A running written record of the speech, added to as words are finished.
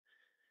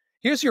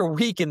Here's your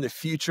week in the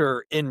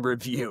future in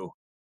review.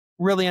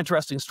 Really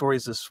interesting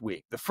stories this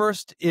week. The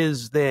first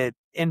is that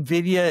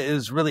NVIDIA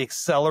is really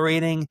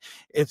accelerating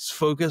its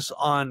focus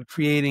on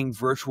creating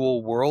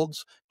virtual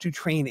worlds to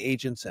train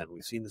agents in.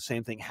 We've seen the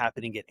same thing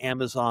happening at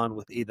Amazon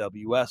with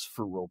AWS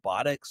for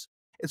robotics.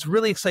 It's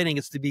really exciting.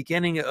 It's the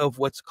beginning of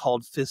what's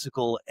called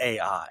physical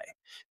AI.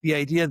 The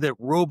idea that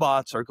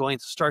robots are going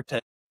to start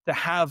to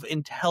have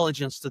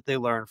intelligence that they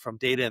learn from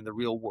data in the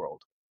real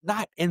world.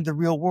 Not in the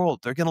real world.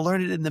 They're going to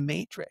learn it in the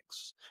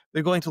matrix.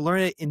 They're going to learn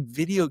it in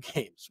video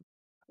games.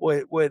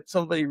 What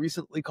somebody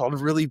recently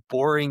called really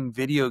boring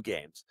video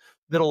games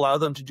that allow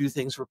them to do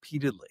things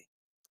repeatedly.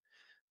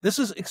 This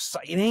is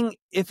exciting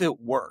if it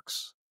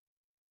works.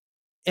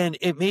 And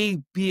it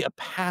may be a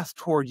path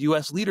toward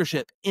US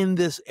leadership in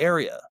this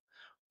area.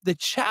 The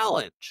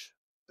challenge,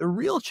 the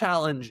real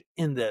challenge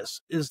in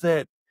this is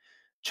that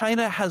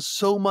China has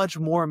so much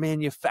more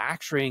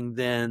manufacturing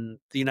than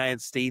the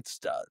United States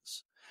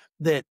does.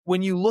 That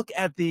when you look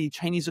at the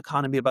Chinese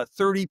economy, about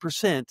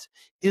 30%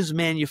 is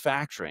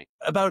manufacturing.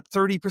 About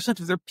 30%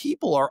 of their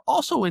people are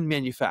also in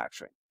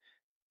manufacturing.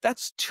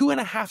 That's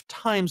 2.5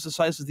 times the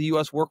size of the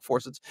US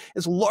workforce.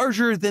 It's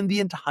larger than the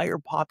entire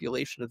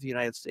population of the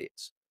United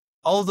States.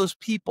 All of those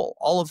people,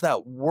 all of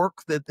that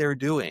work that they're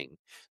doing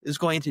is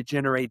going to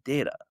generate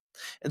data.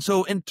 And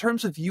so in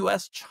terms of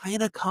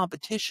US-China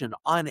competition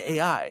on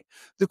AI,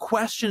 the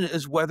question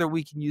is whether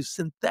we can use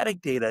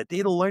synthetic data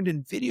learned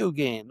in video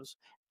games,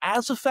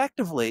 as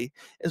effectively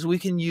as we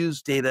can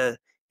use data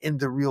in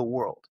the real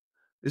world.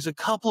 There's a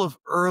couple of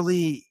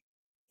early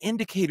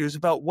indicators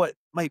about what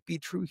might be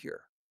true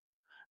here.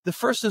 The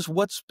first is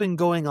what's been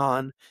going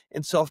on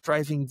in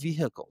self-driving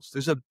vehicles.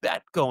 There's a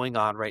bet going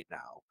on right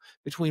now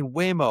between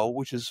Waymo,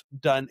 which has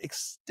done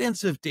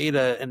extensive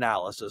data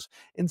analysis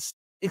and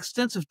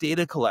extensive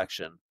data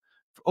collection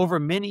over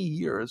many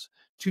years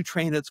to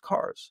train its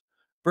cars,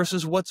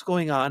 versus what's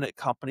going on at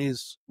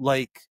companies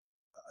like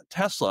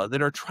Tesla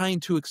that are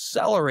trying to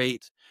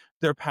accelerate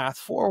their path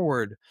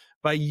forward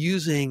by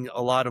using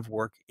a lot of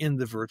work in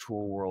the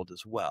virtual world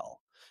as well.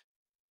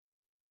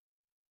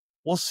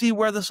 We'll see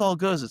where this all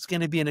goes. It's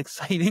going to be an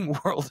exciting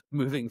world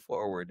moving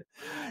forward.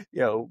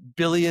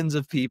 Billions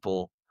of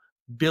people,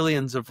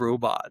 billions of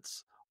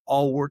robots,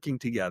 all working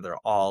together,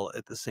 all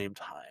at the same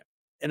time.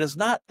 And it's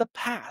not the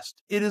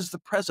past, it is the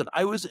present.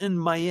 I was in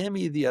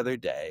Miami the other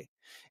day,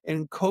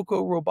 and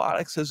Coco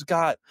Robotics has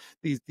got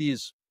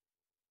these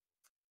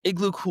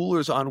igloo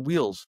coolers on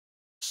wheels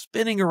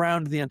spinning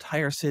around the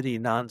entire city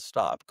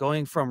nonstop,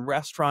 going from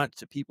restaurant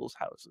to people's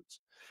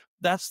houses.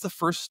 That's the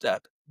first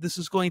step. This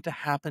is going to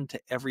happen to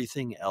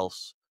everything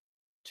else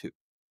too.